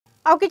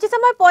आउ किछि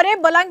समय परे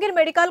बलांगीर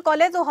मेडिकल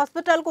कॉलेज और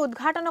हॉस्पिटल को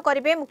उद्घाटन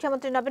करेंगे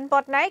मुख्यमंत्री नवीन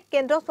पटनायक।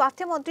 केंद्र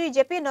स्वास्थ्य मंत्री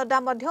जेपी नड्डा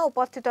मध्य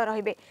उपस्थित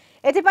रहिबे।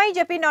 एथिपाई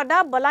जेपी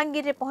नड्डा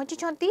बलांगीर रे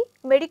पहुंची।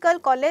 मेडिकल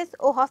कॉलेज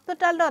और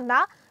हॉस्पिटल रो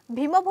ना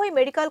भीम भोई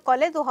मेडिकल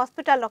कॉलेज और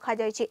हॉस्पिटल रखा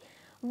जायछि।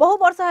 बहु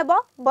वर्ष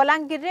हेबो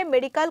बलांगीर रे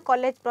मेडिकल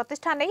कॉलेज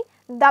प्रतिष्ठा नै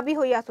दाबी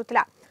होई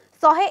आसुतला।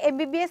 100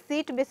 एमबीबीएस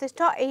सीट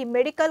विशिष्ट एही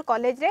मेडिकल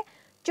कॉलेज रे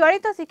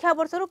चलित शिक्षा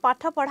वर्षरु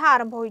पाठ पढ़ा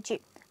आरंभ होईछि।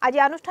 आज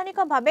आनुष्ठानिक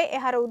भाबे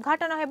एहार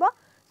उद्घाटन हेबो।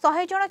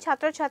 100 जन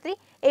छात्र छात्री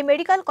ए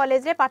मेडिकल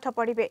कॉलेज रे पाठ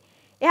पढ़िबे।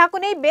 एहाकु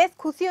नै बेस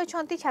खुशी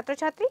अछंती छात्र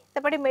छात्री।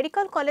 तपटे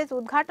मेडिकल कॉलेज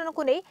उद्घाटन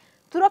को नै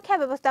सुरक्षा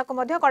व्यवस्था को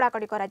मध्य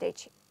कड़ाकड़ी करा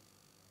जायछि।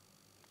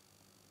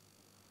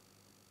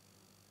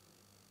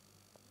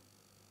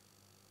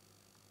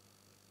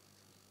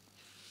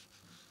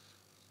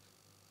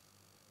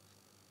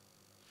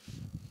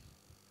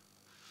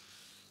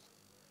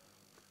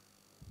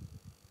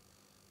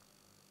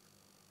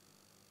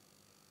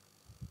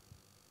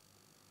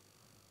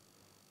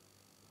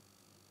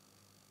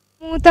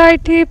 मु तो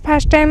ये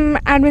फर्स्ट टाइम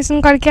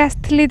एडमिशन करके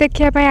आसली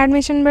देखिया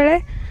एडमिशन बेले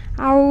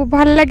आउ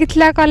भल लगी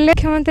कॉलेज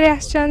मुख्यमंत्री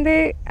आसुँचे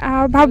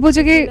भावुँ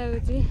कि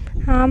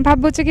हाँ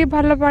भावुँ कि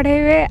भल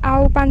पढ़ेबे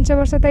आउ 5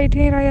 वर्ष तो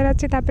ये रही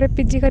अच्छे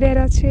पीजी करार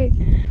अच्छे।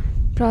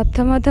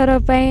 प्रथम थर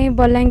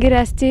बलांगीर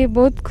आसी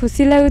बहुत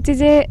खुशी लगुच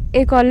जे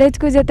ए कॉलेज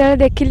को जिते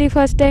देखिली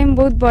फर्स्ट टाइम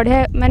बहुत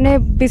बढ़िया माने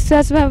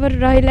विश्वास भाव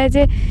रहा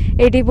जे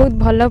ये बहुत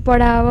भल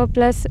पढ़ा हम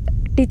प्लस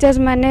टीचर्स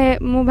माने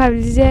मु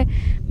भावली जे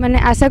माने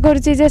आशा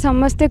करुच्ची जे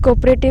समस्ते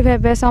कोऑपरेटिव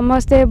हेबे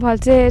समस्ते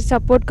भलसे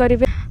सपोर्ट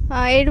करेंगे।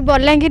 ये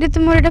बलांगीर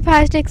तो मोर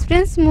फास्ट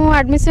एक्सपीरियंस मु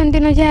एडमिशन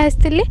दिन जहाँ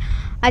आसती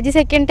आज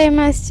सेकेंड टाइम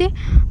आसी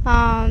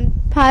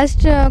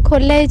फास्ट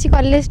खोला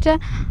कॉलेजटा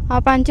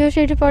 5 वर्ष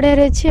ये पढ़ार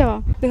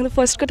अच्छे।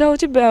 फर्स्ट कथा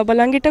हूँ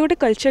बलांगीर गोटे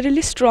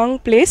कल्चरली स्ट्रॉन्ग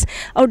प्लेस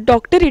और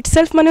डॉक्टर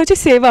इटसेल्फ माने होची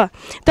सेवा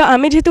तो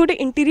आम जेहतु गोटे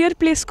इंटीरियर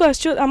प्लेस को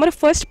आसर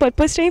फर्स्ट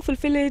पर्पस ही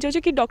फुलफिल हो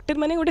जाए कि डॉक्टर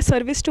माने गोटे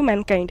service to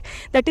Mankind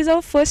that is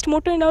our first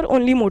motto and our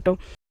only मोटो।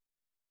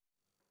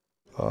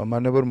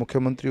 माननीय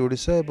मुख्यमंत्री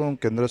ओडिशा एवं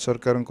केंद्र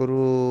सरकार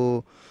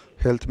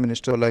health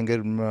minister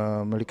Balangir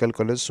medical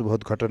college शुभ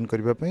उद्घाटन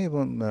करने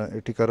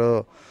एटिकार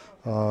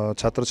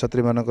छात्र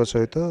छात्री मान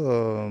सहित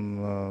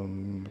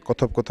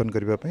कथोपकथन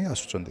करने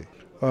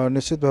आसुँच।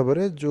 निश्चित भाव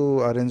में जो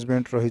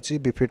अरेंजमेंट रही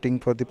befitting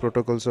for the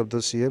protocols of the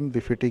CM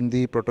befitting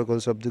the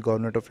protocols of the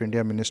government of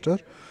India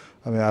minister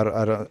आम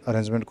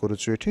अरेंजमेंट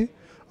करुचु ये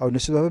और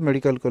निश्चित भाव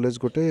मेडिकल कॉलेज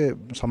गोटे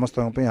समस्त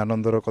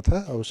आनंदर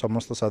कथा और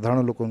समस्त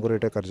साधारण लोकंर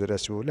यहाँ कार्य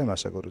आसो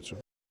आशा करुचु।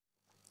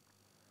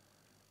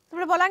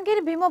 बलांगीर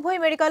भीम भोई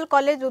मेडिकल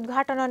कॉलेज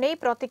उद्घाटन नहीं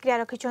प्रतिक्रिया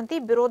रखिंट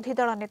विरोधी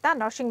दल नेता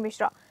नरसिंह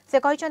मिश्र। से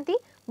कहते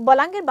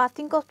बलांगीर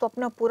बासी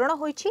स्वप्न पूरण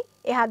होइछि।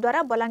 एहा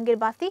द्वारा बलांगीर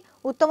बासी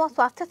उत्तम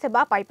स्वास्थ्य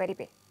सेवा पाई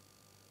परिबे।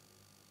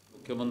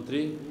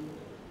 मुख्यमंत्री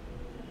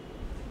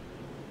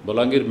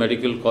बलांगीर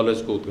मेडिकल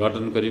कॉलेज को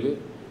उद्घाटन करेंगे।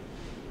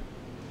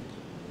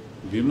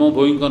 भीम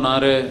भोई ना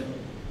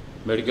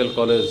मेडिकल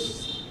कॉलेज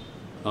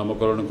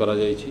नामकरण करा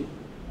जायछि।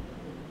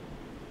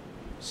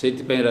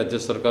 सेतिपई राज्य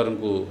सरकार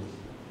को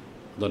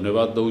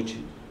धन्यवाद दूची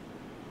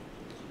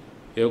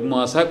एवं मु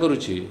आशा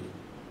करुछि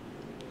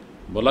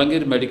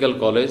बलांगीर मेडिकल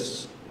कॉलेज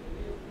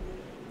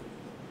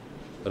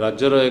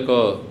राज्यर एक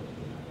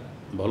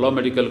भल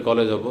मेडिकल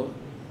कॉलेज हम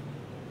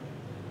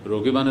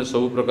रोगी माने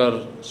सब प्रकार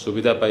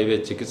सुविधा पाइबे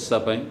चिकित्सा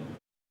पाई।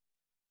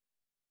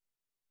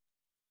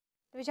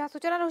 जहाँ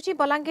सूचना रही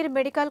बलांगीर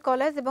मेडिकल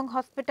कॉलेज एवं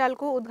हॉस्पिटल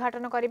को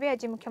उद्घाटन करेंगे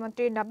आज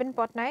मुख्यमंत्री नवीन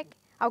पटनायक।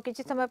 आउ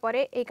किछि समय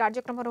परे एक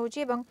कार्यक्रम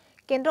रहुछि एवं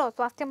केंद्र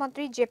स्वास्थ्य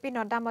मंत्री जेपी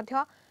नड्डा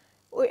मध्य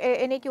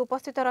एने की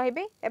उपस्थित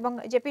रहिबे एवं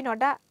जेपी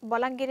नड्डा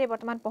बलांगीर रे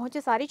वर्तमान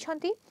पहुंची सारी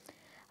छंती।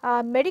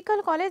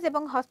 मेडिकल कॉलेज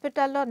एवं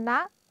हॉस्पिटल ना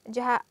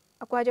जहाँ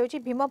कह जाउछि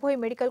भीम भोई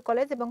मेडिकल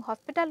कॉलेज एवं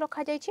हॉस्पिटल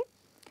रखा जाइछि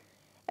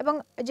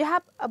एवं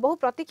जहाँ बहु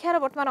प्रतीक्षार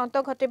वर्तमान अंत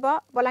घटिब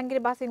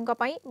बलांगीरवासी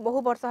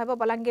बहु वर्ष हेब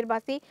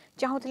बलांगीरवासी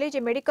चाहूले जे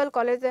मेडिकल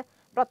कॉलेज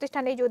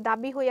प्रतिष्ठा नहीं जो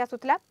दाबी हो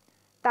आसुतला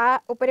ता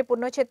उपरे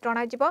पूर्णछेद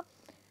टणाजिब।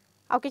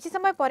 आ किछि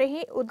समय परे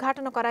ही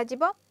उद्घाटन करा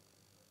जिब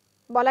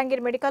बलांगीर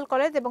मेडिकल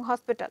कॉलेज एवं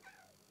हॉस्पिटल।